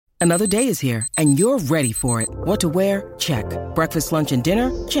Another day is here, and you're ready for it. What to wear? Check. Breakfast, lunch, and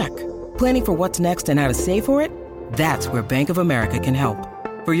dinner? Check. Planning for what's next and how to save for it? That's where Bank of America can help.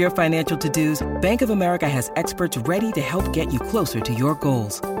 For your financial to-dos, Bank of America has experts ready to help get you closer to your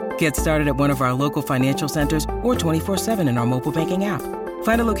goals. Get started at one of our local financial centers or 24/7 in our mobile banking app.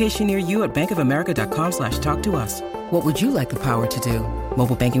 Find a location near you at bankofamerica.com/talktous. What would you like the power to do?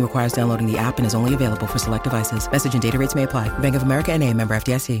 Mobile banking requires downloading the app and is only available for select devices. Message and data rates may apply. Bank of America N.A., member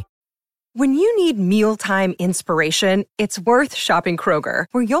FDIC. When you need mealtime inspiration, it's worth shopping Kroger,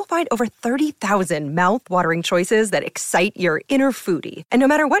 where you'll find over 30,000 mouth-watering choices that excite your inner foodie. And no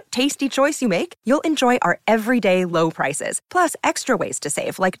matter what tasty choice you make, you'll enjoy our everyday low prices, plus extra ways to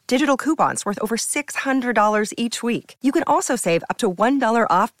save, like digital coupons worth over $600 each week. You can also save up to $1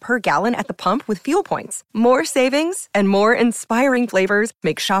 off per gallon at the pump with fuel points. More savings and more inspiring flavors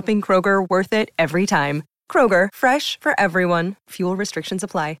make shopping Kroger worth it every time. Kroger, fresh for everyone. Fuel restrictions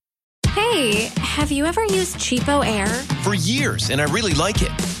apply. Hey, have you ever used Cheapo Air? For years, and I really like it.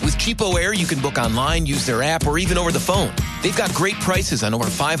 With Cheapo Air, you can book online, use their app, or even over the phone. They've got great prices on over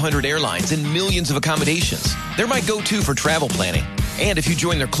 500 airlines and millions of accommodations. They're my go-to for travel planning. And if you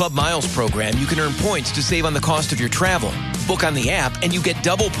join their Club Miles program, you can earn points to save on the cost of your travel. Book on the app, and you get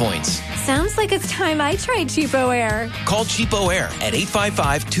double points. Sounds like it's time I tried Cheapo Air. Call Cheapo Air at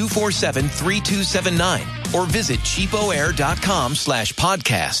 855-247-3279 or visit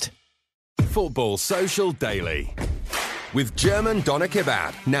cheapoair.com/podcast. Football Social Daily. With German Doner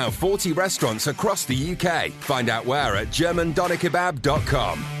Kebab, now 40 restaurants across the UK. Find out where at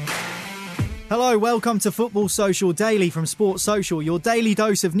germandonerkebab.com. Hello, welcome to Football Social Daily from Sports Social, your daily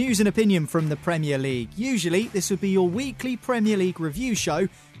dose of news and opinion from the Premier League. Usually, this would be your weekly Premier League review show.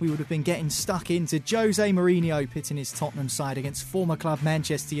 We would have been getting stuck into Jose Mourinho pitting his Tottenham side against former club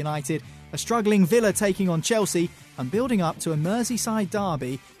Manchester United, a struggling Villa taking on Chelsea, and building up to a Merseyside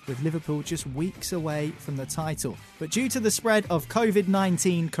derby with Liverpool just weeks away from the title. But due to the spread of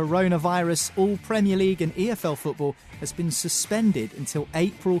COVID-19 coronavirus, all Premier League and EFL football has been suspended until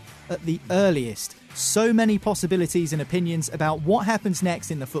April at the earliest. So many possibilities and opinions about what happens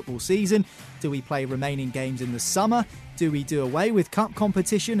next in the football season. Do we play remaining games in the summer? Do we do away with cup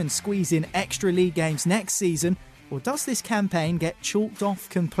competition and squeeze in extra league games next season? Or does this campaign get chalked off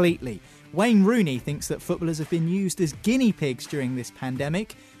completely? Wayne Rooney thinks that footballers have been used as guinea pigs during this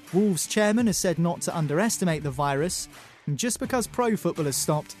pandemic. Wolves chairman has said not to underestimate the virus. And just because pro football has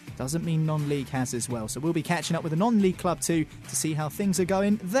stopped doesn't mean non-league has as well. So we'll be catching up with a non-league club too to see how things are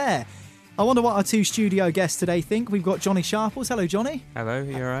going there. I wonder what our two studio guests today think. We've got Johnny Sharples. Hello, Johnny. Hello,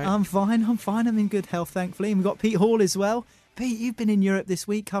 you all right? I'm fine. I'm in good health, thankfully. And we've got Pete Hall as well. Pete, you've been in Europe this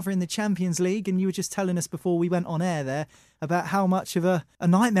week covering the Champions League, and you were just telling us before we went on air there about how much of a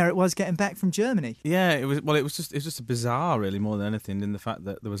nightmare it was getting back from Germany. Yeah, it was. Well, it was just a bizarre, really, more than anything, in the fact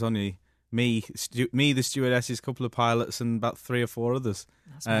that there was only me, the stewardesses, a couple of pilots, and about 3 or 4 others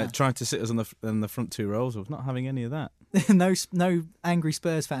trying to sit us on the front 2 rows. I was not having any of that. no angry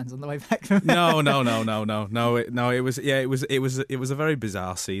Spurs fans on the way back from. No. It was a very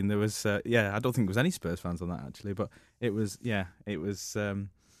bizarre scene. There was, I don't think there was any Spurs fans on that actually, but it was a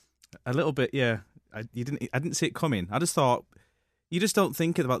little bit. Yeah, I didn't see it coming. I just thought, you just don't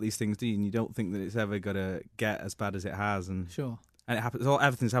think about these things, do you? And you don't think that it's ever gonna get as bad as it has. And sure. And it happens.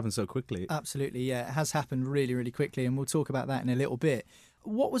 Everything's happened so quickly. Absolutely, yeah. It has happened really, really quickly, and we'll talk about that in a little bit.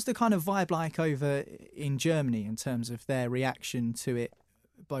 What was the kind of vibe like over in Germany in terms of their reaction to it,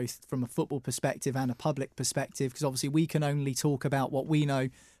 both from a football perspective and a public perspective? Because obviously we can only talk about what we know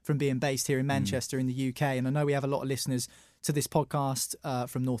from being based here in Manchester in the UK. And I know we have a lot of listeners to this podcast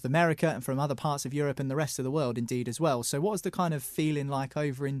from North America and from other parts of Europe and the rest of the world indeed as well. So what was the kind of feeling like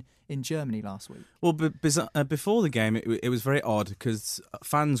over in Germany last week? Well, before the game, it was very odd because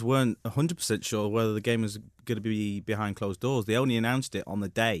fans weren't 100% sure whether the game was going to be behind closed doors. They only announced it on the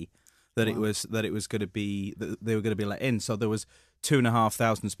day that it was going to be, that they were going to be let in. So there was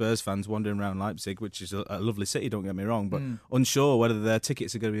 2,500 Spurs fans wandering around Leipzig, which is a lovely city, don't get me wrong, but unsure whether their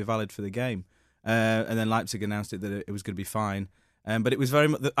tickets are going to be valid for the game. And then Leipzig announced it that it was going to be fine. But it was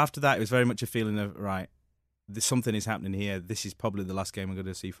after that, it was very much a feeling of, right, something is happening here. This is probably the last game we're going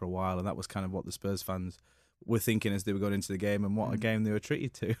to see for a while. And that was kind of what the Spurs fans were thinking as they were going into the game, and what a game they were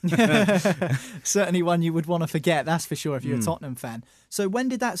treated to. Certainly one you would want to forget, that's for sure, if you're a Tottenham fan. So when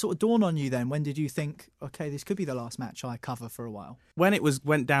did that sort of dawn on you then? When did you think, okay, this could be the last match I cover for a while? When it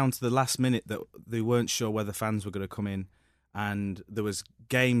went down to the last minute that they weren't sure whether fans were going to come in, and there was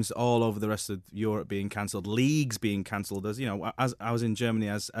games all over the rest of Europe being cancelled, leagues being cancelled. As you know, as I was in Germany,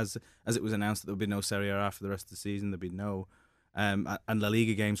 as it was announced that there would be no Serie A for the rest of the season, there'd be no and La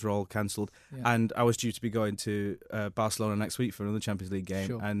Liga games were all cancelled. Yeah. And I was due to be going to Barcelona next week for another Champions League game.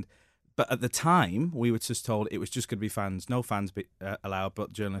 Sure. But at the time, we were just told it was just going to be fans, no fans allowed,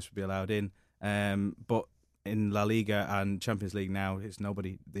 but journalists would be allowed in. But in La Liga and Champions League now, it's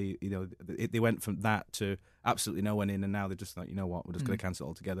nobody. They went from that to absolutely no one in, and now they're just like, you know what, we're just going to cancel it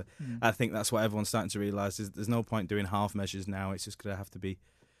altogether. I think that's what everyone's starting to realise. There's no point doing half measures now. It's just going to have to be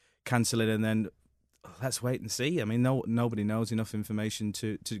cancelling, and then let's wait and see. I mean, nobody knows enough information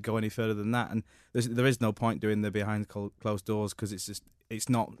to go any further than that, and there is no point doing the behind closed doors because it's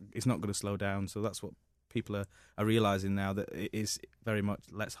not going to slow down. So that's what people are realising now, that it is very much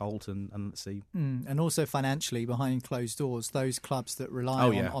let's halt and let's see. And also financially, behind closed doors, those clubs that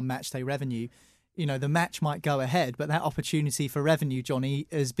rely on match day revenue, the match might go ahead, but that opportunity for revenue, Johnny,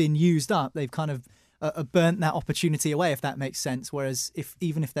 has been used up. They've kind of burnt that opportunity away, if that makes sense. Whereas if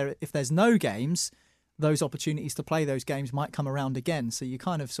there's no games, those opportunities to play those games might come around again. So you're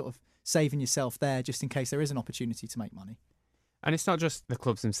kind of sort of saving yourself there just in case there is an opportunity to make money. And it's not just the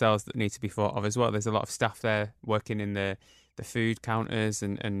clubs themselves that need to be thought of as well. There's a lot of staff there working in the food counters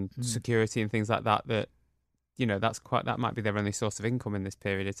and security and things like that. That that might be their only source of income in this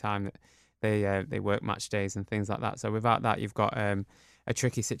period of time. That they work match days and things like that. So without that, you've got a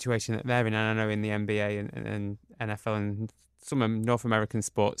tricky situation that they're in. And I know in the NBA and NFL and some North American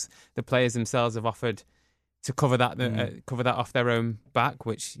sports, the players themselves have offered to cover that off their own back,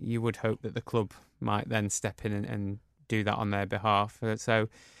 which you would hope that the club might then step in and do that on their behalf. So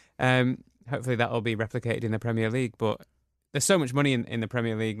hopefully that will be replicated in the Premier League. But there's so much money in the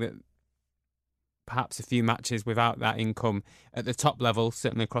Premier League that perhaps a few matches without that income at the top level,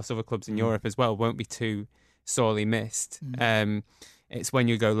 certainly across other clubs in Europe as well, won't be too sorely missed. It's when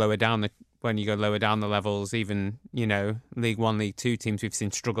you go lower down the levels, even League One, League Two teams we've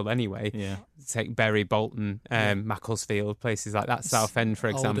seen struggle anyway. Yeah. Take Bury, Bolton, Macclesfield, places like that. Southend, for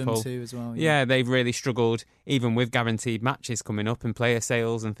example. Oldham too as well. Yeah, they've really struggled, even with guaranteed matches coming up and player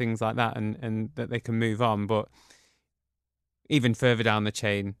sales and things like that, and that they can move on. But even further down the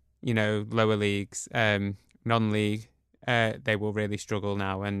chain, lower leagues, non-league, they will really struggle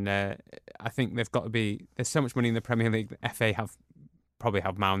now. And I think there's so much money in the Premier League that FA probably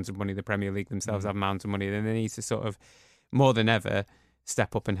have mounds of money, the Premier League themselves have mounds of money, then they need to sort of, more than ever,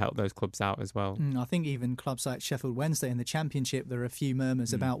 step up and help those clubs out as well. I think even clubs like Sheffield Wednesday in the Championship, there are a few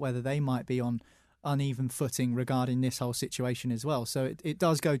murmurs about whether they might be on uneven footing regarding this whole situation as well. So it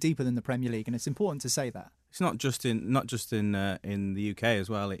does go deeper than the Premier League, and it's important to say that. It's not just in the UK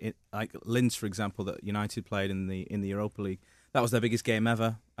as well. Like Linz, for example, that United played in the Europa League, that was their biggest game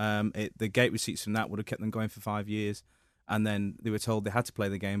ever. The gate receipts from that would have kept them going for 5 years. And then they were told they had to play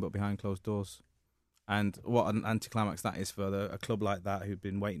the game, but behind closed doors. And what an anticlimax that is for a club like that who've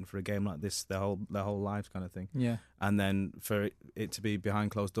been waiting for a game like this their whole lives, kind of thing. Yeah. And then for it to be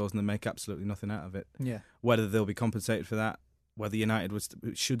behind closed doors and they make absolutely nothing out of it. Yeah. Whether they'll be compensated for that, whether United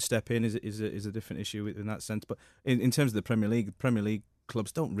should step in is a different issue in that sense. But in terms of the Premier League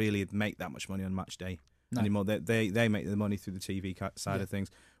clubs don't really make that much money on match day anymore. They make the money through the TV side of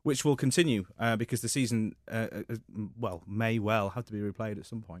things, which will continue because the season may well have to be replayed at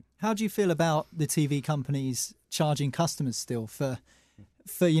some point. How do you feel about the TV companies charging customers still for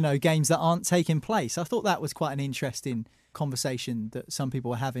games that aren't taking place? I thought that was quite an interesting conversation that some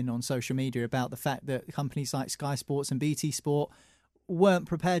people were having on social media about the fact that companies like Sky Sports and BT Sport weren't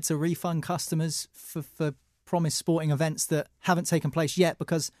prepared to refund customers for promised sporting events that haven't taken place yet,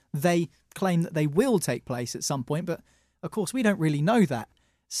 because they claim that they will take place at some point. But of course, we don't really know that.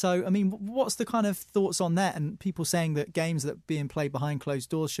 So, I mean, what's the kind of thoughts on that? And people saying that games that are being played behind closed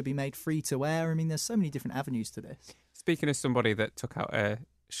doors should be made free to air. I mean, there's so many different avenues to this. Speaking as somebody that took out a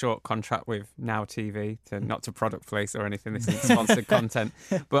short contract with Now TV, not to product place or anything, this is sponsored content,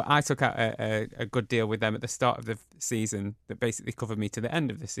 but I took out a good deal with them at the start of the season that basically covered me to the end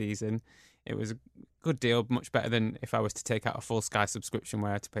of the season. It was a good deal, much better than if I was to take out a full Sky subscription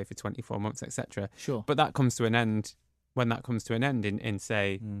where I had to pay for 24 months, etc. Sure. But that comes to an end when that comes to an end in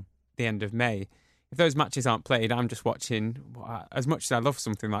say, the end of May. If those matches aren't played, I'm just watching. As much as I love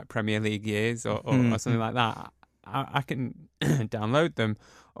something like Premier League years or something like that, I can download them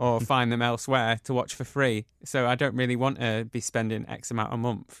or find them elsewhere to watch for free. So I don't really want to be spending X amount a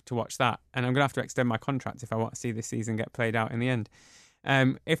month to watch that. And I'm going to have to extend my contract if I want to see this season get played out in the end.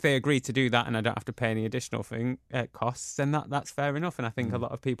 If they agree to do that and I don't have to pay any additional costs, then that's fair enough. And I think a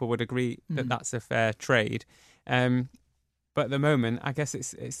lot of people would agree that that's a fair trade. But at the moment, I guess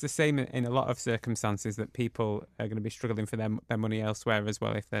it's the same in a lot of circumstances, that people are going to be struggling for their money elsewhere as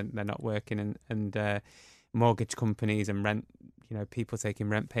well if they're not working, and mortgage companies and rent, people taking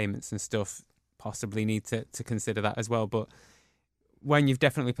rent payments and stuff possibly need to consider that as well. But when you've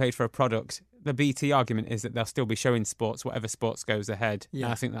definitely paid for a product, the BT argument is that they'll still be showing sports, whatever sports goes ahead. Yeah.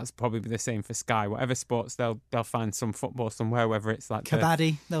 And I think that's probably the same for Sky. Whatever sports, they'll find some football somewhere, whether it's like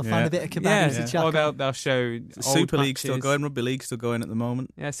kabaddi. They'll find a bit of kabaddi to chuck. Or they'll show Super League matches. Still going, Rugby League still going at the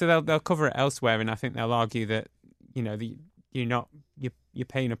moment. Yeah, so they'll cover it elsewhere, and I think they'll argue that you're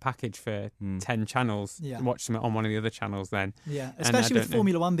paying a package for 10 channels to watch something on one of the other channels then. Yeah, especially with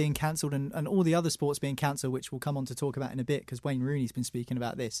Formula One being cancelled and all the other sports being cancelled, which we'll come on to talk about in a bit because Wayne Rooney's been speaking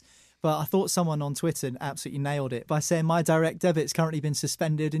about this. But I thought someone on Twitter absolutely nailed it by saying my direct debit's currently been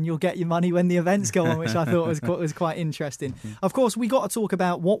suspended and you'll get your money when the events go on, which I thought was quite interesting. Of course, we got to talk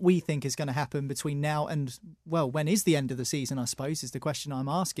about what we think is going to happen between now and, well, when is the end of the season, I suppose, is the question I'm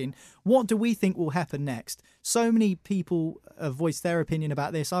asking. What do we think will happen next? So many people have voiced their opinion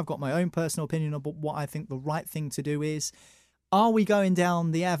about this. I've got my own personal opinion about what I think the right thing to do is. Are we going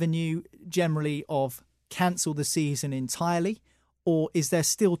down the avenue generally of cancel the season entirely? Or is there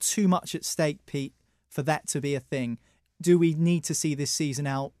still too much at stake, Pete, for that to be a thing? Do we need to see this season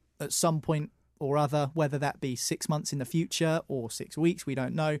out at some point or other, whether that be 6 months in the future or 6 weeks? We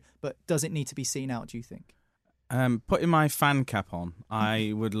don't know. But does it need to be seen out, do you think? Putting my fan cap on,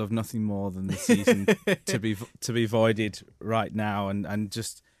 I would love nothing more than the season to be voided right now, and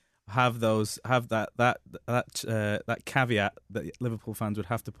just have that caveat that Liverpool fans would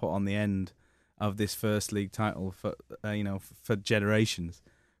have to put on the end of this first league title for generations.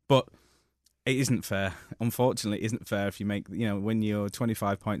 But it isn't fair. Unfortunately, it isn't fair if you make when you're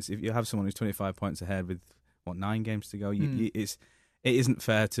 25 points. If you have someone who's 25 points ahead with 9 games to go, it isn't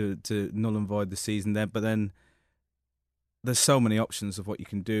fair to null and void the season there. But then there's so many options of what you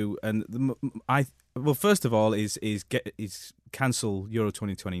can do, and first of all is cancel Euro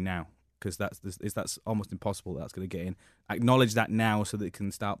 2020 now, because that's almost impossible. That's going to get in. Acknowledge that now so that it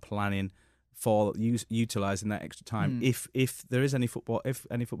can start planning for utilising that extra time if there is any football, if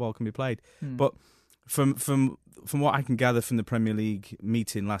any football can be played. But from what I can gather from the Premier League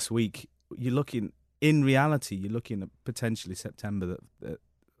meeting last week, in reality you're looking at potentially September that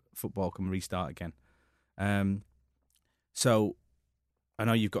football can restart again. So I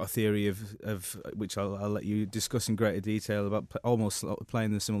know you've got a theory of which I'll let you discuss in greater detail about almost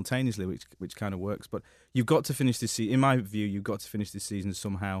playing them simultaneously, which kind of works. But you've got to finish this season. In my view, you've got to finish this season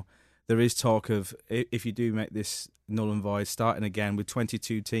somehow. There is talk of, if you do make this null and void, starting again with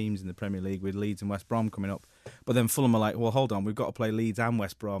 22 teams in the Premier League with Leeds and West Brom coming up. But then Fulham are like, well, hold on, we've got to play Leeds and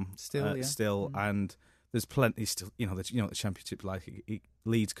West Brom still, and there's plenty still. The Championship,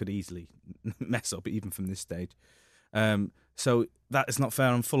 Leeds could easily mess up even from this stage. So that is not fair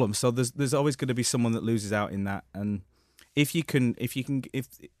on Fulham. So there's always going to be someone that loses out in that. And if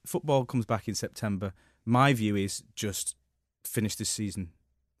football comes back in September, my view is just finish this season.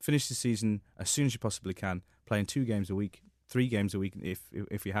 Finish the season as soon as you possibly can, playing 2 games a week, 3 games a week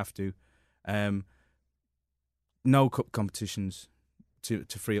if you have to. No cup competitions to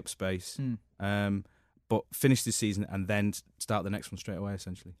free up space. But finish this season and then start the next one straight away,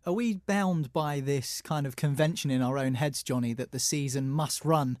 essentially. Are we bound by this kind of convention in our own heads, Johnny, that the season must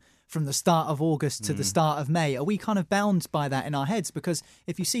run from the start of August to the start of May? Are we kind of bound by that in our heads? Because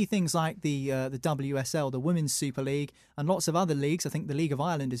if you see things like the WSL, the Women's Super League, and lots of other leagues, I think the League of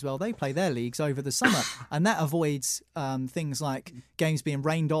Ireland as well, they play their leagues over the summer. And that avoids things like games being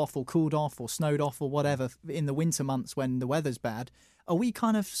rained off or cooled off or snowed off or whatever in the winter months when the weather's bad. Are we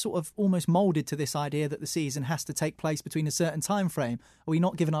kind of sort of almost moulded to this idea that the season has to take place between a certain time frame? Are we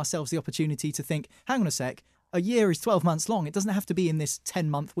not giving ourselves the opportunity to think, hang on a sec, a year is 12 months long. It doesn't have to be in this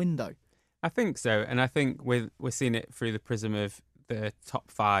 10-month window. I think so. And I think we're seeing it through the prism of the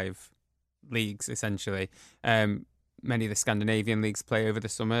top 5 leagues, essentially. Many of the Scandinavian leagues play over the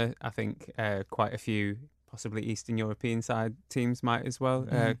summer. I think quite a few, possibly Eastern European side teams might as well.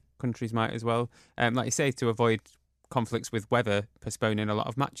 Countries might as well. Like you say, to avoid conflicts with weather, postponing a lot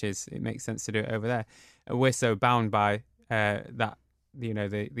of matches, it makes sense to do it over there. We're so bound by that,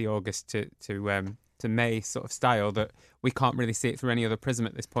 the August to May sort of style that we can't really see it through any other prism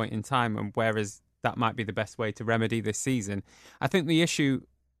at this point in time. And whereas that might be the best way to remedy this season, I think the issue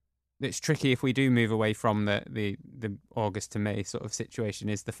that's tricky if we do move away from the August to May sort of situation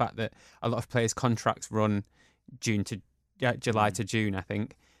is the fact that a lot of players' contracts run July to June, I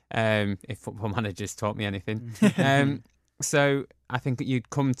think. If Football Manager's taught me anything. So I think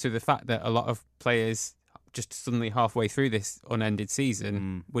you'd come to the fact that a lot of players just suddenly halfway through this unended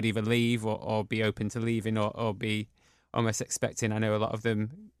season would either leave or be open to leaving or be almost expecting. I know a lot of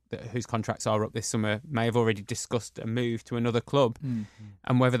them whose contracts are up this summer may have already discussed a move to another club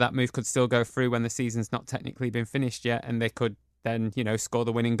and whether that move could still go through when the season's not technically been finished yet, and they could then, score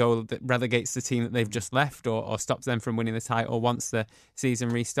the winning goal that relegates the team that they've just left or stops them from winning the title once the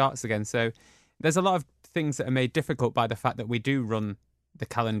season restarts again. So there's a lot of things that are made difficult by the fact that we do run the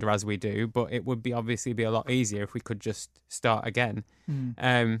calendar as we do, but it would obviously be a lot easier if we could just start again.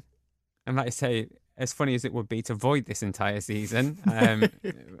 And like I say, as funny as it would be to void this entire season,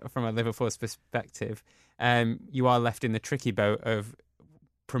 from a Liverpool's perspective, you are left in the tricky boat of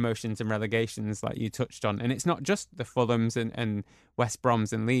promotions and relegations like you touched on. And it's not just the Fulhams and West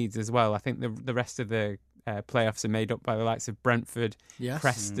Broms and Leeds as well. I think the rest of the playoffs are made up by the likes of Brentford,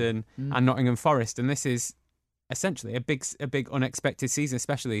 Preston and Nottingham Forest. And this is essentially a big unexpected season,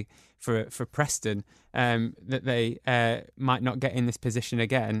 especially for Preston, that they might not get in this position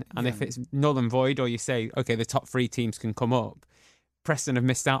again. And if it's null and void, or you say, okay, the top 3 teams can come up, Preston have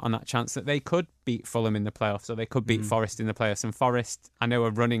missed out on that chance that they could beat Fulham in the playoffs, or they could beat Forest in the playoffs. And Forest, I know,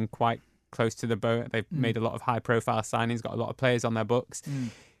 are running quite close to the boat. They've made a lot of high-profile signings, got a lot of players on their books.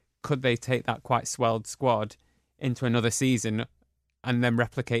 Could they take that quite swelled squad into another season and then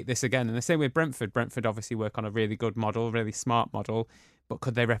replicate this again? And the same with Brentford. Brentford obviously work on a really good model, really smart model, but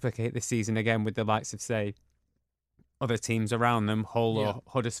could they replicate this season again with the likes of, say, other teams around them, Hull or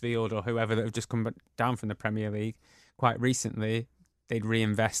Huddersfield or whoever that have just come down from the Premier League quite recently? They'd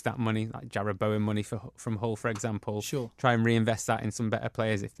reinvest that money, like Jarrod Bowen money from Hull, for example. Sure. Try and reinvest that in some better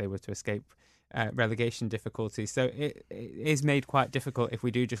players if they were to escape relegation difficulties. So it is made quite difficult if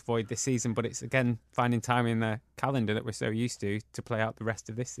we do just void this season, but it's, again, finding time in the calendar that we're so used to play out the rest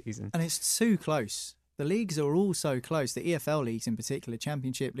of this season. And it's too close. The leagues are all so close. The EFL leagues in particular,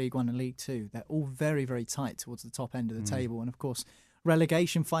 Championship, League One and League Two, they're all very, very tight towards the top end of the table. And, of course,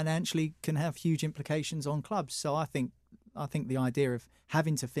 relegation financially can have huge implications on clubs. So I think the idea of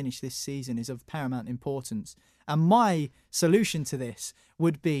having to finish this season is of paramount importance. And my solution to this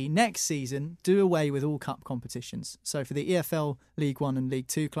would be next season, do away with all cup competitions. So for the EFL, League One and League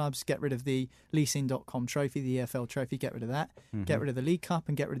Two clubs, get rid of the leasing.com trophy, the EFL trophy, get rid of that. Get rid of the League Cup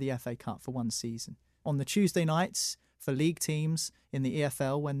and get rid of the FA Cup for one season. On the Tuesday nights for league teams in the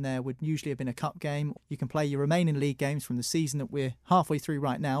EFL, when there would usually have been a cup game, you can play your remaining league games from the season that we're halfway through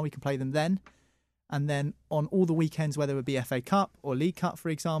right now. We can play them then. And then on all the weekends where there would be FA Cup or League Cup, for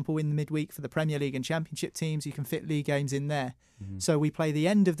example, in the midweek for the Premier League and Championship teams, you can fit league games in there. So we play the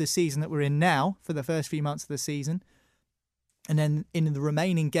end of the season that we're in now for the first few months of the season. And then in the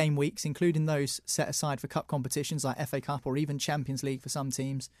remaining game weeks, including those set aside for cup competitions like FA Cup or even Champions League for some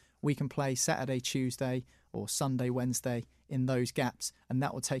teams, we can play Saturday, Tuesday or Sunday, Wednesday in those gaps. And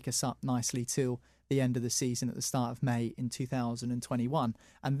that will take us up nicely till the end of the season at the start of May in 2021.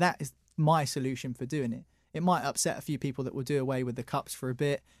 And that is my solution for doing it. It might upset a few people that will do away with the cups for a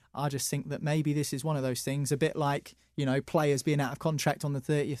bit. I just think that maybe this is one of those things, a bit like, players being out of contract on the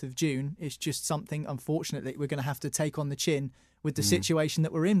 30th of June. It's just something, unfortunately, we're going to have to take on the chin with the situation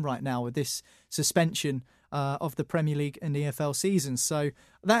that we're in right now with this suspension of the Premier League and EFL seasons. So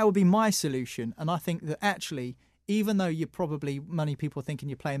that would be my solution. And I think that actually, even though you're probably, many people thinking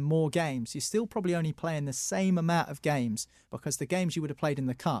you're playing more games, you're still probably only playing the same amount of games, because the games you would have played in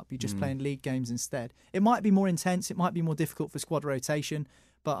the Cup, you're just playing league games instead. It might be more intense, it might be more difficult for squad rotation,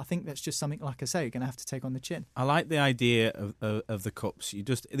 but I think that's just something, like I say, you're going to have to take on the chin. I like the idea of the Cups.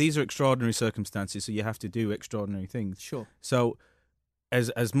 These are extraordinary circumstances, so you have to do extraordinary things. Sure. So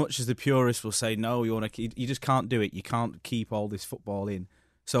as much as the purists will say, no, you just can't do it. You can't keep all this football in.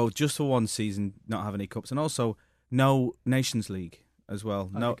 So just for one season, not have any Cups. And also, no Nations League as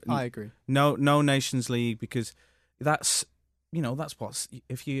well. I agree. No Nations League, because that's what's,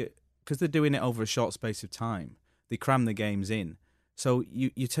 because they're doing it over a short space of time. They cram the games in. So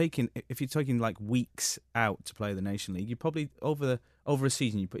if you're taking like weeks out to play the Nation League, you probably over a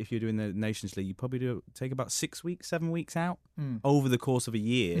season, if you're doing the Nations League, you probably take about 6 weeks, 7 weeks out over the course of a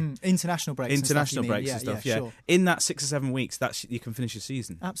year. International breaks and stuff. Yeah. Sure. In that 6 or 7 weeks, you can finish your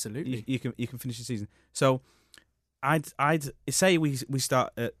season. Absolutely, you can finish your season. So I'd say we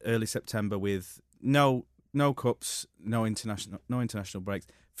start at early September with no cups, no international breaks.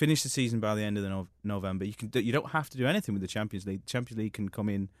 Finish the season by the end of November. You don't have to do anything with the Champions League. The Champions League can come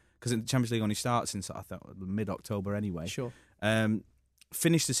in, because the Champions League only starts in, I thought, mid-October anyway. Sure.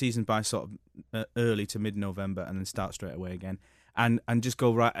 Finish the season by sort of early to mid-November, and then start straight away again, and just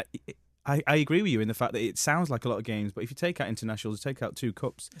go right. I agree with you in the fact that it sounds like a lot of games, but if you take out internationals, take out 2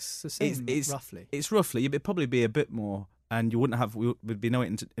 cups, it's the same, roughly. It's roughly. It'd probably be a bit more. And you would be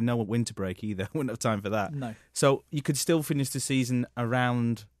no winter break either. Wouldn't have time for that. No. So you could still finish the season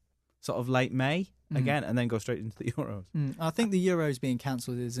around sort of late May again, and then go straight into the Euros. I think the Euros being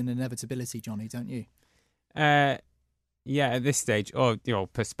cancelled is an inevitability, Johnny, don't you? Yeah, at this stage, or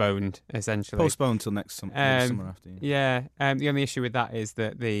postponed essentially. Postponed till next summer after. Yeah. The only issue with that is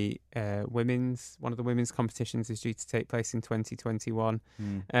that the one of the women's competitions is due to take place in 2021,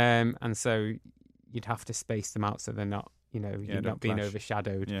 and so you'd have to space them out so they're not, you're not being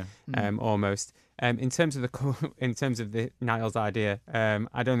overshadowed. Almost. In terms of the Niles idea,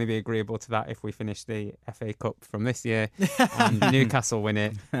 I'd only be agreeable to that if we finish the FA Cup from this year and Newcastle win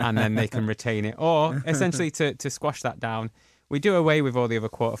it, and then they can retain it. Or essentially to squash that down, we do away with all the other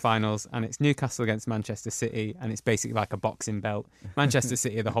quarterfinals, and it's Newcastle against Manchester City, and it's basically like a boxing belt. Manchester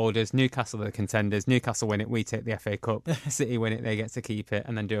City are the holders, Newcastle are the contenders. Newcastle win it, we take the FA Cup. City win it, they get to keep it,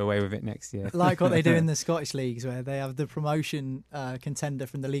 and then do away with it next year. Like what they do in the Scottish leagues, where they have the promotion contender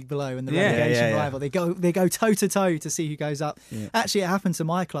from the league below and the relegation rival. They go toe to toe to see who goes up. Yeah. Actually, it happened to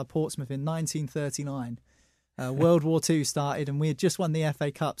my club, Portsmouth, in 1939. World War II started, and we had just won the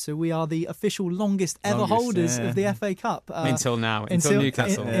FA Cup, so we are the official longest ever holders of the FA Cup until now, until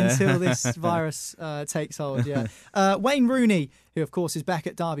Newcastle, until this virus takes hold. Yeah, Wayne Rooney, who of course is back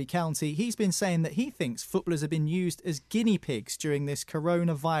at Derby County, he's been saying that he thinks footballers have been used as guinea pigs during this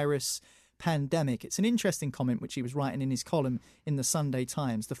coronavirus pandemic. It's an interesting comment which he was writing in his column in the Sunday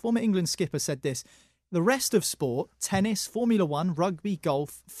Times. The former England skipper said this: "The rest of sport, tennis, Formula One, rugby,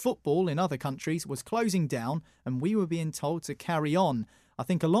 golf, football in other countries was closing down, and we were being told to carry on. I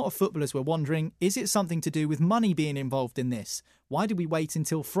think a lot of footballers were wondering, is it something to do with money being involved in this? Why did we wait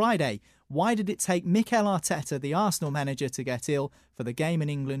until Friday? Why did it take Mikel Arteta, the Arsenal manager, to get ill for the game in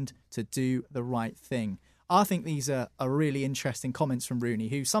England to do the right thing?" I think these are really interesting comments from Rooney,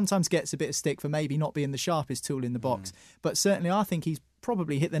 who sometimes gets a bit of stick for maybe not being the sharpest tool in the box. But certainly I think he's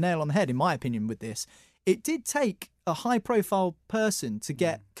probably hit the nail on the head, in my opinion, with this. It did take a high-profile person to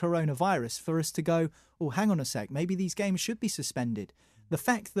get coronavirus for us to go, oh, hang on a sec, maybe these games should be suspended. The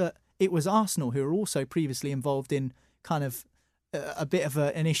fact that it was Arsenal, who were also previously involved in kind of a bit of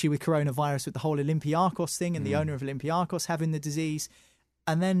an issue with coronavirus with the whole Olympiacos thing and the owner of Olympiacos having the disease,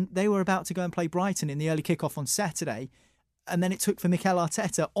 and then they were about to go and play Brighton in the early kickoff on Saturday, and then it took for Mikel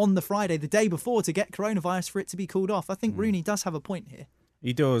Arteta on the Friday, the day before, to get coronavirus for it to be called off. I think Rooney does have a point here.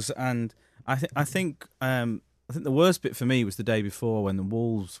 He does, and I think the worst bit for me was the day before when the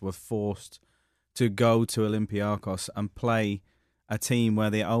Wolves were forced to go to Olympiacos and play a team where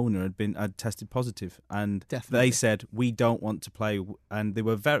the owner had tested positive, and They said we don't want to play, and they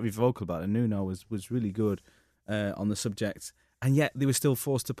were very vocal about it. Nuno was really good on the subject, and yet they were still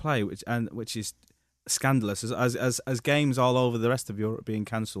forced to play, which is scandalous. As games all over the rest of Europe being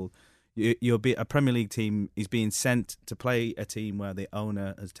cancelled, a Premier League team is being sent to play a team where the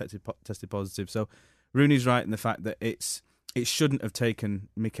owner has tested positive. So Rooney's right in the fact that it shouldn't have taken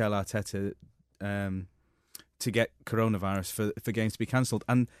Mikel Arteta to get coronavirus for games to be cancelled.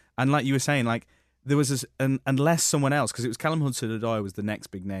 And like you were saying, like there was unless someone else, because it was Callum Hudson-Odoi was the next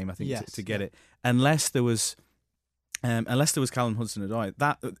big name, I think, to get it. Unless there was Callum Hudson-Odoi,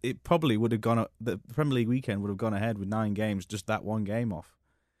 that it probably would have gone. The Premier League weekend would have gone ahead with 9 games, just that one game off.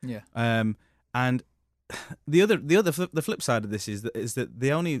 Yeah. And the flip side of this is that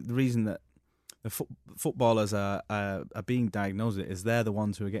the only reason that the footballers are being diagnosed is they're the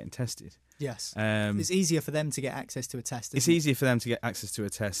ones who are getting tested. Yes. It's easier for them to get access to a test. It's easier for them to get access to a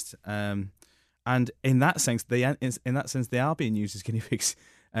test. And in that sense, they are being used as guinea pigs.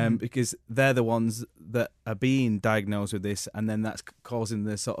 Because they're the ones that are being diagnosed with this, and then that's causing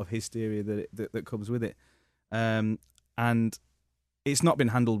the sort of hysteria that comes with it. And it's not been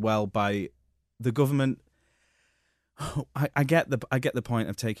handled well by the government. I get the point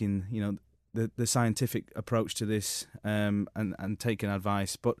of taking the scientific approach to this and taking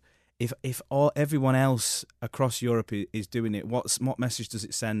advice, but if everyone else across Europe is doing it, what message does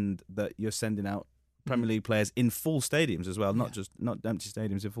it send that you're sending out Premier League players in full stadiums as well, not empty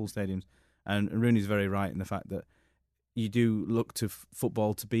stadiums, in full stadiums? And Rooney's very right in the fact that you do look to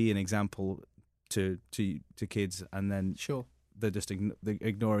football to be an example to kids, and then they're just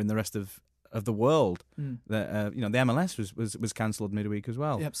ignoring the rest of the world. The MLS was cancelled midweek as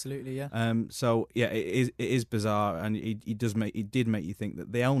well. Yeah, absolutely, yeah. It is bizarre, and it did make you think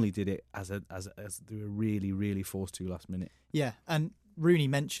that they only did it as they were really, really forced to last minute. Yeah, and Rooney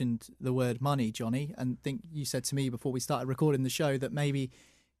mentioned the word money, Johnny, and I think you said to me before we started recording the show that maybe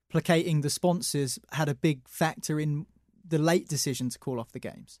placating the sponsors had a big factor in the late decision to call off the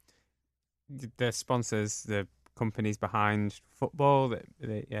games. The sponsors, the companies behind football,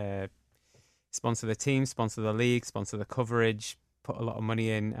 they sponsor the team, sponsor the league, sponsor the coverage, put a lot of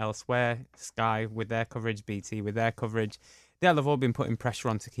money in elsewhere. Sky with their coverage, BT with their coverage. They'll have all been putting pressure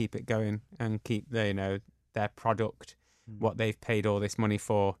on to keep it going and keep their product, what they've paid all this money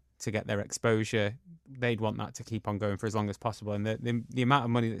for, to get their exposure. They'd want that to keep on going for as long as possible. And the amount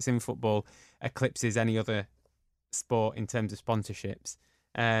of money that's in football eclipses any other sport in terms of sponsorships.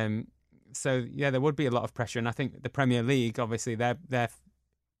 So, yeah, there would be a lot of pressure. And I think the Premier League, obviously, their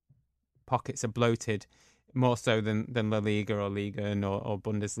pockets are bloated more so than La Liga or Liga or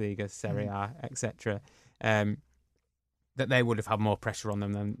Bundesliga, Serie A, etc. That they would have had more pressure on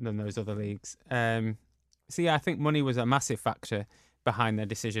them than those other leagues. So, yeah, I think money was a massive factor behind their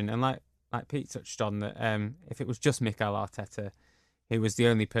decision. And like Pete touched on, that if it was just Mikel Arteta, who was the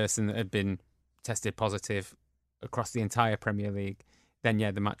only person that had been tested positive across the entire Premier League, then,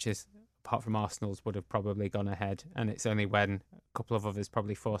 yeah, the matches, apart from Arsenal's, would have probably gone ahead. And it's only when a couple of others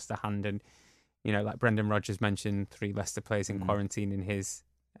probably forced a hand. And, you know, like Brendan Rodgers mentioned, 3 Leicester players in quarantine in his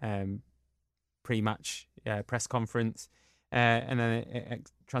pre-match press conference. And then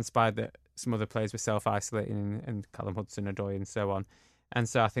it transpired that some other players were self-isolating, and Callum Hudson-Odoi and so on. And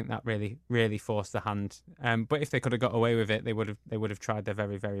so I think that really, really forced the hand. But if they could have got away with it, they would have tried their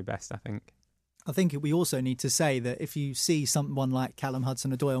very, very best, I think. I think we also need to say that if you see someone like Callum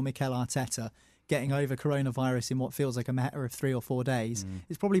Hudson-Odoi or Mikel Arteta getting over coronavirus in what feels like a matter of 3 or 4 days,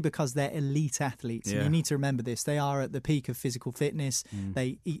 it's probably because they're elite athletes. Yeah. And you need to remember this. They are at the peak of physical fitness.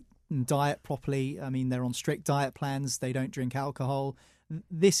 They eat and diet properly. I mean, they're on strict diet plans. They don't drink alcohol.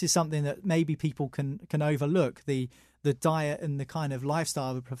 This is something that maybe people can overlook, the diet and the kind of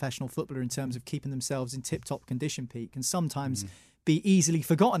lifestyle of a professional footballer in terms of keeping themselves in tip-top condition peak can sometimes be easily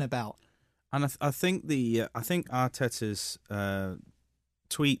forgotten about. And I think Arteta's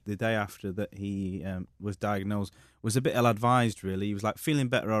tweet the day after that he was diagnosed was a bit ill-advised, really. He was like feeling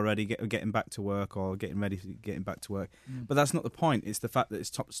better already, getting back to work or getting ready for getting back to work. But that's not the point. It's the fact that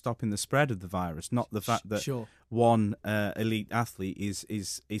it's stopping the spread of the virus, not the fact that one elite athlete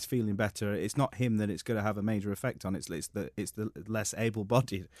is feeling better. It's not him that it's going to have a major effect on. It's the less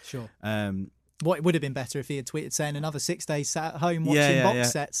able-bodied. Sure. What it would have been better if he had tweeted saying another 6 days sat at home watching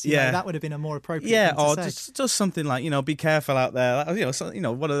box sets. You know, that would have been a more appropriate thing to say. Just something like, be careful out there.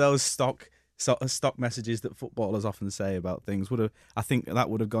 One of those stock messages that footballers often say about things. I think that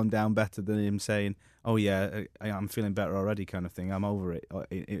would have gone down better than him saying, "Oh yeah, I'm feeling better already," kind of thing. I'm over it.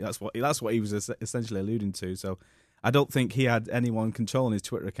 That's what he was essentially alluding to. So I don't think he had anyone controlling his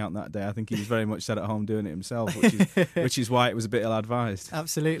Twitter account that day. I think he was very much sat at home doing it himself, which is why it was a bit ill-advised.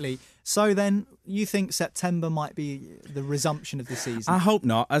 Absolutely. So then, you think September might be the resumption of the season? I hope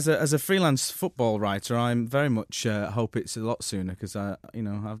not. As a freelance football writer, I'm very much hope it's a lot sooner, because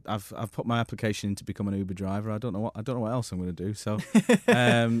I've put my application in to become an Uber driver. I don't know what else I'm going to do. So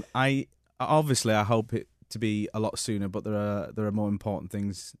I hope it to be a lot sooner, but there are more important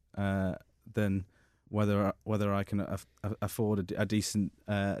things than whether I can afford a decent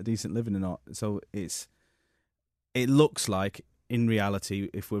living or not. So it looks like, in reality,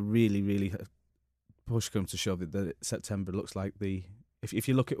 if we're really, really push comes to shove, that September looks like if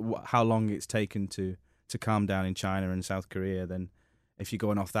you look at how long it's taken to calm down in China and South Korea, then if you're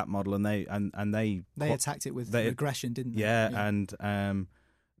going off that model, and they attacked it with aggression, didn't they? Yeah. And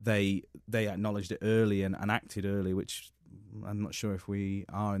they acknowledged it early and acted early, which I'm not sure if we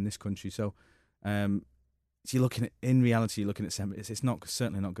are in this country. So. So you're looking at September. It's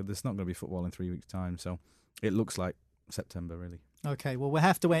certainly not good. There's not going to be football in 3 weeks' time. So it looks like September, really. Okay, well, we'll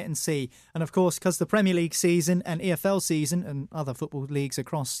have to wait and see. And of course, because the Premier League season and EFL season and other football leagues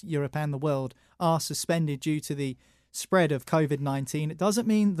across Europe and the world are suspended due to the spread of COVID-19, it doesn't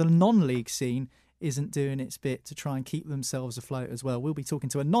mean the non-league scene isn't doing its bit to try and keep themselves afloat as well. We'll be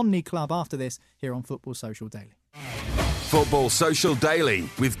talking to a non-league club after this here on Football Social Daily. Football Social Daily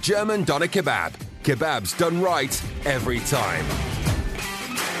with German Doner Kebab. Kebabs done right every time.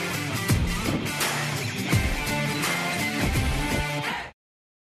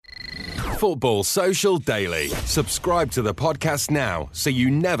 Football Social Daily. Subscribe to the podcast now so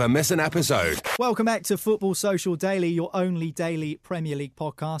you never miss an episode. Welcome back to Football Social Daily, your only daily Premier League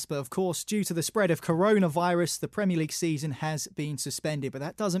podcast. But of course, due to the spread of coronavirus, the Premier League season has been suspended. But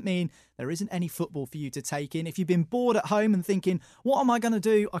that doesn't mean there isn't any football for you to take in. If you've been bored at home and thinking, what am I going to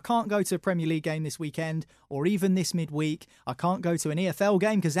do? I can't go to a Premier League game this weekend or even this midweek. I can't go to an EFL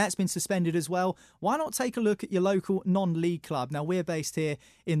game because that's been suspended as well. Why not take a look at your local non-league club? Now, we're based here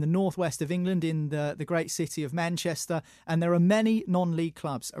in the northwest of of England in the great city of Manchester, and there are many non-league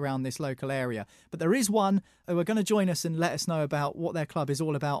clubs around this local area. But there is one who are going to join us and let us know about what their club is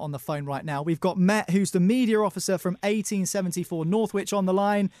all about on the phone right now. We've got Matt, who's the media officer from 1874 Northwich on the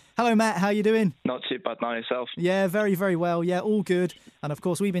line. Hello, Matt. How you doing? Not too bad, now yourself? Yeah, very, very well. Yeah, all good. And of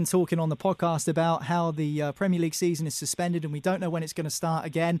course, we've been talking on the podcast about how the Premier League season is suspended and we don't know when it's going to start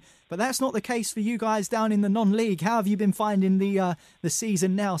again. But that's not the case for you guys down in the non-league. How have you been finding the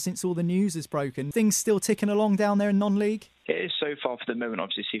season now since all the news is broken? Things still ticking along down there in non-league? It is so far for the moment.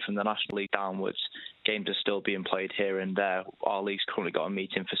 Obviously, see from the National League downwards, games are still being played here and there. Our league's currently got a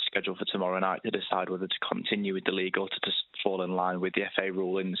meeting scheduled for tomorrow night to decide whether to continue with the league or to just fall in line with the FA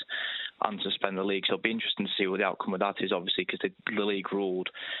rulings and suspend the league. So it'll be interesting to see what the outcome of that is, obviously, because the league ruled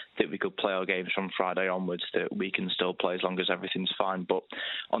that we could play our games from Friday onwards, that we can still play as long as everything's fine. But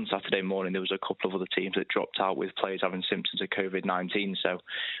on Saturday morning, there was a couple of other teams that dropped out with players having symptoms of COVID-19. So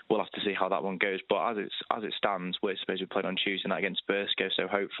we'll have to see how that one goes. But as it stands, we're supposed to be playing on Tuesday night against Burscough. So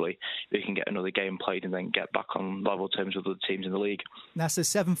hopefully we can get another game played and then get back on level terms with other teams in the league. That's a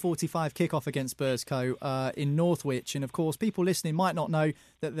 7:45 kickoff against Burscough in Northwich. And of course, people listening might not know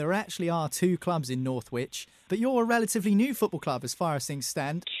that there actually are two clubs in Northwich, but you're a relatively new football club as far as things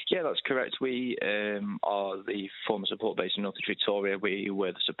stand. Yeah, that's correct. We are the former support base in Northwich Victoria. We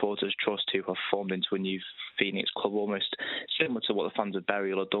were the Supporters Trust who have formed into a new Phoenix club, almost similar to what the fans of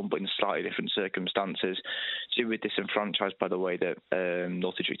Burial have done, but in slightly different circumstances. So we were disenfranchised by the way that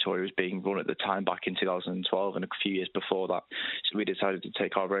Northwich Victoria was being run at the time back in 2012 and a few years before that. So we decided to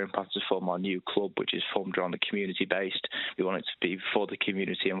take our own path to form our new club, which is formed around the community based. We want it to be for the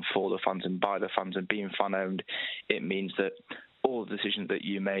community and for the fans and by the fans, and being fan owned, it means that all the decisions that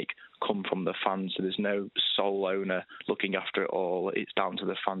you make come from the fans, so there's no sole owner looking after it all. It's down to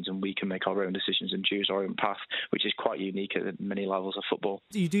the fans, and we can make our own decisions and choose our own path, which is quite unique at many levels of football.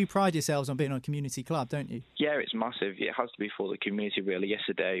 You do pride yourselves on being a community club, don't you? Yeah, it's massive. It has to be for the community, really.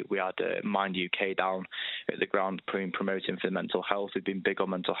 Yesterday we had Mind UK down at the ground promoting for mental health. We've been big on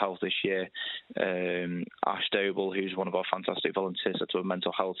mental health this year. Ash Doble, who's one of our fantastic volunteers, set up a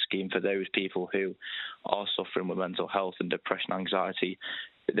mental health scheme for those people who are suffering with mental health and depression, anxiety.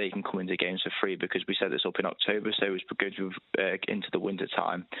 They can come into games for free, because we set this up in October, so it's going into the winter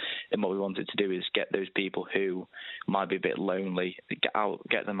time. And what we wanted to do is get those people who might be a bit lonely,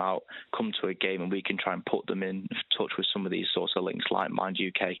 get them out, come to a game, and we can try and put them in touch with some of these sorts of links like Mind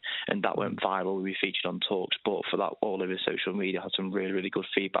UK. And that went viral. We featured on Talk Sport for that. All over social media had some really, really good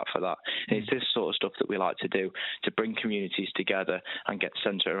feedback for that. And it's this sort of stuff that we like to do, to bring communities together and get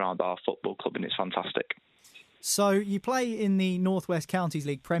centred around our football club, and it's fantastic. So you play in the North West Counties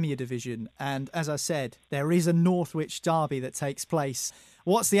League Premier Division, and as I said, there is a Northwich derby that takes place.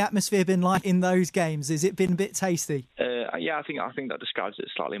 What's the atmosphere been like in those games? Has it been a bit tasty? Yeah, I think that describes it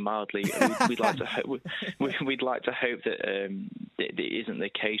slightly mildly. We'd like to hope that it isn't the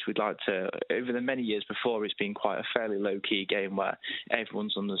case. We'd like to. Over the many years before, it's been quite a fairly low key game where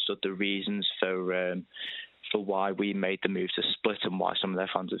everyone's understood the reasons for why we made the move to split and why some of their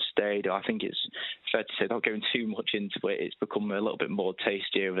fans have stayed. I think it's fair to say, not going too much into it, it's become a little bit more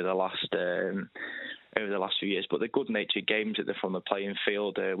tasty over the last few years. But the good-natured games from the playing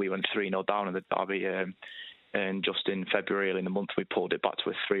field, we went 3-0 down in the derby. And just in February, in the month, we pulled it back to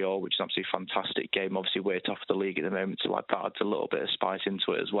a 3-0, which is absolutely fantastic game. Obviously, we're top of the league at the moment, so that adds a little bit of spice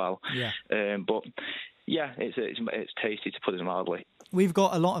into it as well. Yeah. But yeah, it's tasty, to put it mildly. We've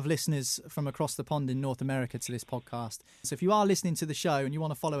got a lot of listeners from across the pond in North America to this podcast. So if you are listening to the show and you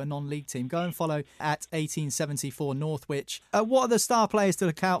want to follow a non-league team, go and follow at 1874 Northwich. What are the star players to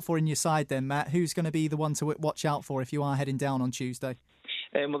look out for in your side then, Matt? Who's going to be the one to watch out for if you are heading down on Tuesday?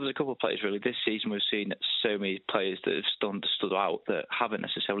 Well, there's a couple of players, really. This season we've seen so many players that have stood out that haven't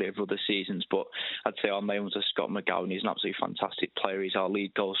necessarily over other seasons, but I'd say our main ones are Scott McGowan. He's an absolutely fantastic player. He's our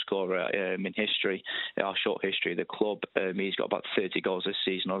lead goal scorer in history, our short history of the club. He's got about 30 goals this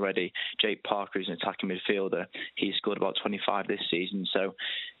season already. Jake Parker is an attacking midfielder. He's scored about 25 this season. So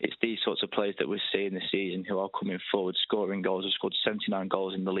it's these sorts of players that we're seeing this season who are coming forward, scoring goals. We've scored 79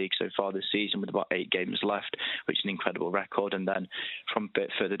 goals in the league so far this season with about 8 games left, which is an incredible record. And then from a bit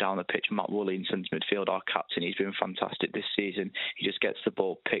further down the pitch, Matt Woolley in centre midfield, our captain, he's been fantastic this season. He just gets the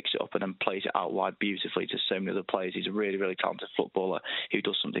ball, picks it up and then plays it out wide beautifully to so many other players. He's a really, really talented footballer who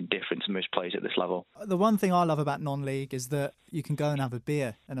does something different to most players at this level. The one thing I love about non-league is that you can go and have a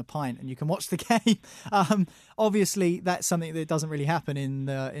beer and a pint and you can watch the game. Obviously, that's something that doesn't really happen in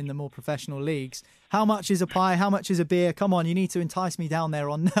the more professional leagues. How much is a pie? How much is a beer? Come on, you need to entice me down there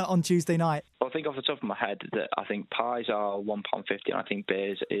on Tuesday night. Well, I think off the top of my head that I think pies are £1.50 and I think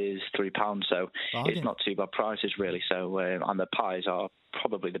beers is £3. So it's not too bad prices really. So and the pies are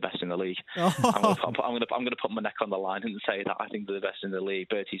probably the best in the league. I'm going to put my neck on the line and say that I think they're the best in the league.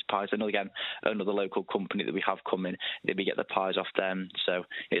 Bertie's Pies, and again, another local company that we have coming. We get the pies off them, so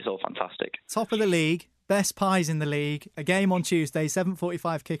it's all fantastic. Top of the league, best pies in the league. A game on Tuesday,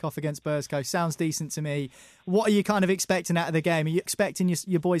 7:45 kickoff against Burscough. Sounds decent to me. What are you kind of expecting out of the game? Are you expecting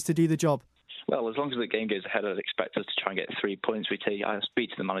your boys to do the job? Well, as long as the game goes ahead, I'd expect us to try and get 3 points. I speak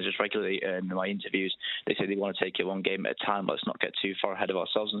to the managers regularly in my interviews. They say they want to take it one game at a time. Let's not get too far ahead of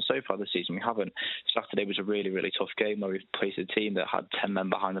ourselves. And so far this season, we haven't. Saturday was a really, really tough game where we faced a team that had 10 men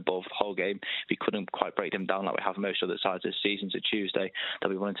behind the ball for the whole game. We couldn't quite break them down like we have most other sides this season. So Tuesday, that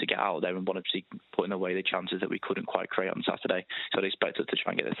we wanted to get out there and wanted to be putting away the chances that we couldn't quite create on Saturday. So I'd expect us to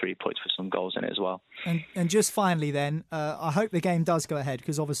try and get the 3 points with some goals in it as well. And just finally then, I hope the game does go ahead,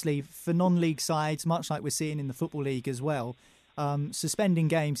 because obviously for non-league sides, much like we're seeing in the Football League as well, suspending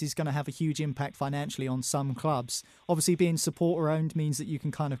games is going to have a huge impact financially on some clubs. Obviously, being supporter-owned means that you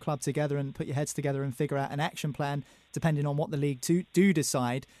can kind of club together and put your heads together and figure out an action plan depending on what the league do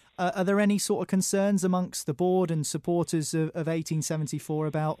decide. Are there any sort of concerns amongst the board and supporters of 1874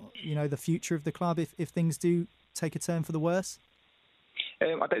 about, the future of the club if things do take a turn for the worse?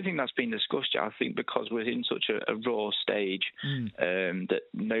 I don't think that's been discussed yet. I think because we're in such a raw stage that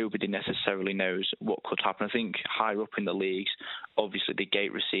nobody necessarily knows what could happen. I think higher up in the leagues, obviously the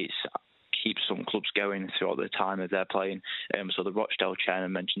gate receipts keep some clubs going throughout the time that they're playing. So the Rochdale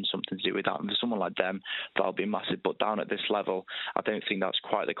chairman mentioned something to do with that. And for someone like them, that'll be massive. But down at this level, I don't think that's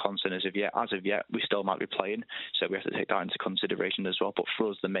quite the concern as of yet. As of yet, we still might be playing, so we have to take that into consideration as well. But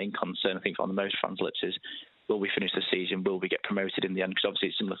for us, the main concern, I think, on the most fans' lips is, will we finish the season? Will we get promoted in the end? Because obviously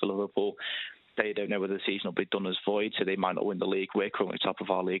it's similar to Liverpool. They don't know whether the season will be done as void, so they might not win the league. We're currently top of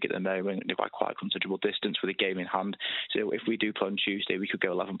our league at the moment by quite a considerable distance with a game in hand. So if we do play on Tuesday, we could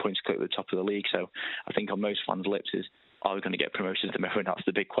go 11 points clear at the top of the league. So I think on most fans' lips is, are we going to get promoted at the moment? That's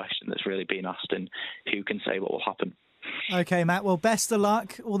the big question that's really being asked, and who can say what will happen? Okay, Matt. Well, best of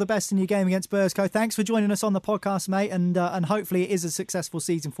luck. All the best in your game against Burscough. Thanks for joining us on the podcast, mate, and hopefully it is a successful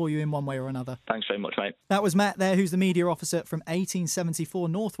season for you in one way or another. Thanks very much, mate. That was Matt there, who's the media officer from 1874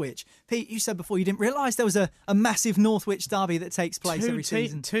 Northwich. Pete, you said before you didn't realise there was a massive Northwich derby that takes place every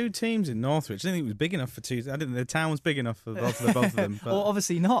season. Two teams in Northwich. I didn't think it was big enough for two. I didn't think the town was big enough for both of them. But well,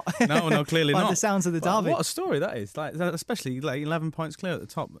 obviously not. No, clearly By not. the sounds of the derby. What a story that is. Especially 11 points clear at the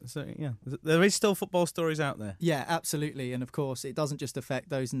top. So, yeah, there is still football stories out there. Yeah, absolutely. And of course, it doesn't just affect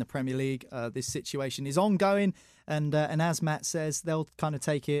those in the Premier League. This situation is ongoing, and as Matt says, they'll kind of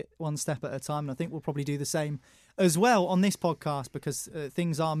take it one step at a time. And I think we'll probably do the same as well on this podcast, because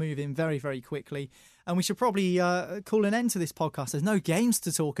things are moving very, very quickly. And we should probably call an end to this podcast. There's no games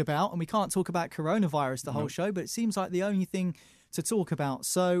to talk about, and we can't talk about coronavirus the whole show, but it seems like the only thing to talk about.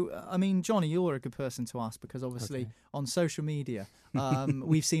 So, I mean, Johnny, you're a good person to ask, because obviously on social media,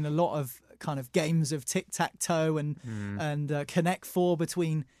 we've seen a lot of kind of games of tic-tac-toe and Connect Four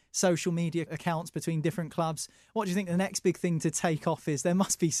between social media accounts between different clubs. What do you think the next big thing to take off is? There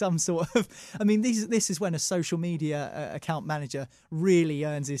must be some sort of... I mean, this is when a social media account manager really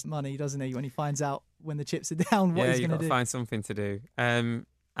earns his money, doesn't he? When he finds out when the chips are down what he's going to do. Yeah, you've got to find something to do.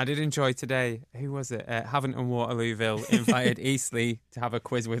 I did enjoy today. Who was it? Havant and Waterlooville invited Eastleigh to have a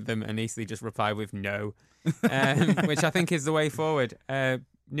quiz with them, and Eastleigh just replied with no, which I think is the way forward.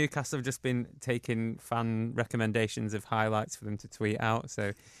 Newcastle have just been taking fan recommendations of highlights for them to tweet out.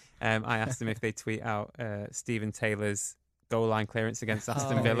 So I asked them if they tweet out Stephen Taylor's goal line clearance against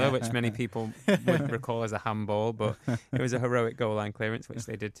Aston Villa, which many people would recall as a handball, but it was a heroic goal line clearance, which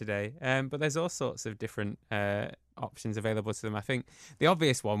they did today. But there's all sorts of different options available to them. I think the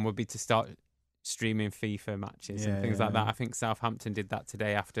obvious one would be to start streaming FIFA matches and things like that. I think Southampton did that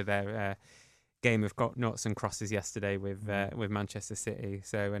today after their game of noughts and crosses yesterday with Manchester City.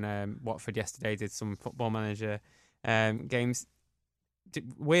 So, and Watford yesterday did some Football Manager games.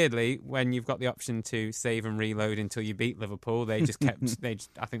 Weirdly, when you've got the option to save and reload until you beat Liverpool, they just kept.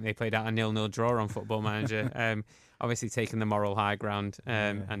 I think they played out a 0-0 draw on Football Manager. Obviously, taking the moral high ground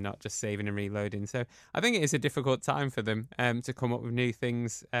and not just saving and reloading. So, I think it is a difficult time for them to come up with new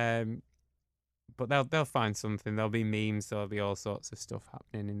things. But they'll find something. There'll be memes. There'll be all sorts of stuff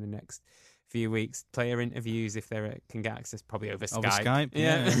happening in the next few weeks. Player interviews, if they can get access, probably over Skype.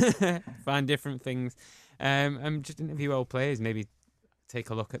 Yeah. Find different things. And just interview old players. Maybe take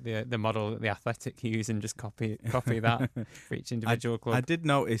a look at the model that the Athletic use and just copy that for each individual club. I did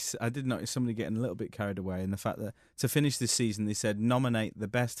notice somebody getting a little bit carried away in the fact that to finish this season, they said nominate the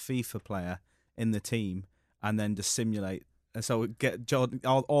best FIFA player in the team and then just simulate So get Jordan,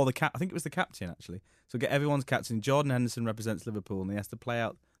 all the I think it was the captain actually. So get everyone's captain. Jordan Henderson represents Liverpool, and he has to play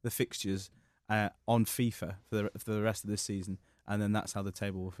out the fixtures on FIFA for the rest of this season, and then that's how the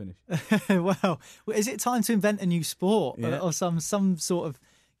table will finish. Well, is it time to invent a new sport or some sort of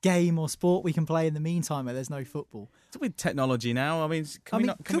game or sport we can play in the meantime where there's no football? It's with technology now. I mean,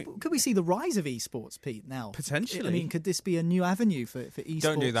 could we see the rise of esports, Pete? Now, potentially. I mean, could this be a new avenue for esports?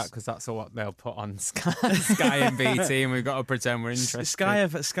 Don't do that, because that's what they'll put on Sky and BT, and we've got to pretend we're interested. Sky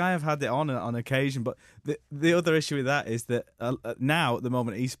have had it on occasion, but the other issue with that is that now at the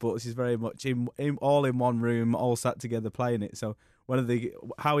moment esports is very much all in one room, all sat together playing it. So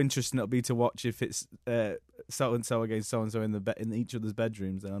how interesting it'll be to watch if it's so and so against so and so in each other's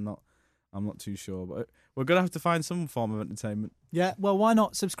bedrooms, then I'm not too sure, but we're going to have to find some form of entertainment. Yeah, well, why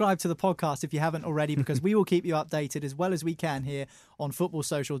not subscribe to the podcast if you haven't already, because we will keep you updated as well as we can here on Football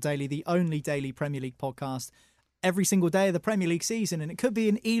Social Daily, the only daily Premier League podcast every single day of the Premier League season. And it could be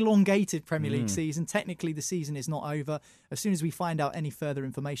an elongated Premier League season. Technically, the season is not over. As soon as we find out any further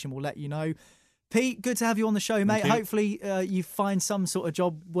information, we'll let you know. Pete, good to have you on the show, mate. Hopefully you find some sort of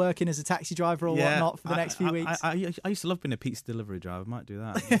job working as a taxi driver or whatnot for the next few weeks. I used to love being a pizza delivery driver. I might do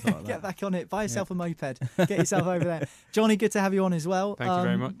that. Get back on it. Buy yourself a moped. Get yourself over there. Johnny, good to have you on as well. Thank you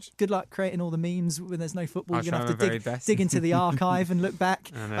very much. Good luck creating all the memes when there's no football. You're going to have to dig into the archive and look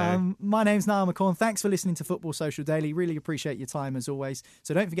back. My name's Niall McCorn. Thanks for listening to Football Social Daily. Really appreciate your time as always.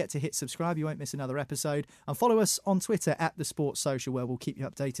 So don't forget to hit subscribe. You won't miss another episode. And follow us on Twitter at The Sports Social, where we'll keep you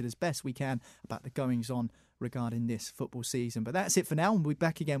updated as best we can about the goings-on regarding this football season. But that's it for now, and we'll be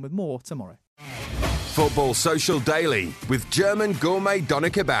back again with more tomorrow. Football Social Daily with German gourmet doner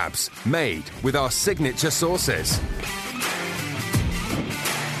kebabs, made with our signature sauces.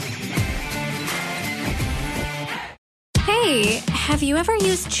 Hey, have you ever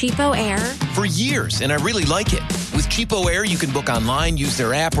used Cheapo Air? For years, and I really like it. With Cheapo Air, you can book online, use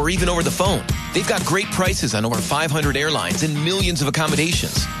their app, or even over the phone. They've got great prices on over 500 airlines and millions of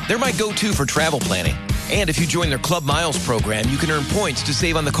accommodations. They're my go-to for travel planning. And if you join their Club Miles program, you can earn points to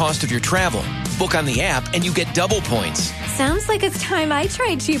save on the cost of your travel. Book on the app and you get double points. Sounds like it's time I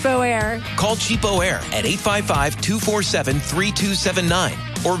tried Cheapo Air. Call Cheapo Air at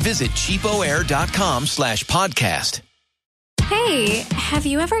 855-247-3279 or visit cheapoair.com/podcast. Hey, have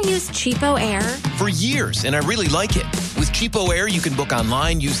you ever used Cheapo Air? For years, and I really like it. With Cheapo Air, you can book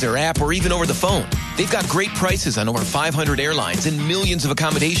online, use their app, or even over the phone. They've got great prices on over 500 airlines and millions of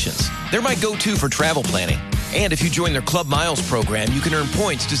accommodations. They're my go-to for travel planning. And if you join their Club Miles program, you can earn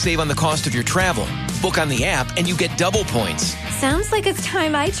points to save on the cost of your travel. Book on the app and you get double points. Sounds like it's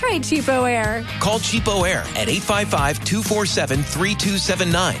time I tried Cheapo Air. Call Cheapo Air at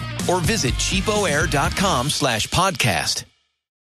 855-247-3279 or visit cheapoair.com/podcast.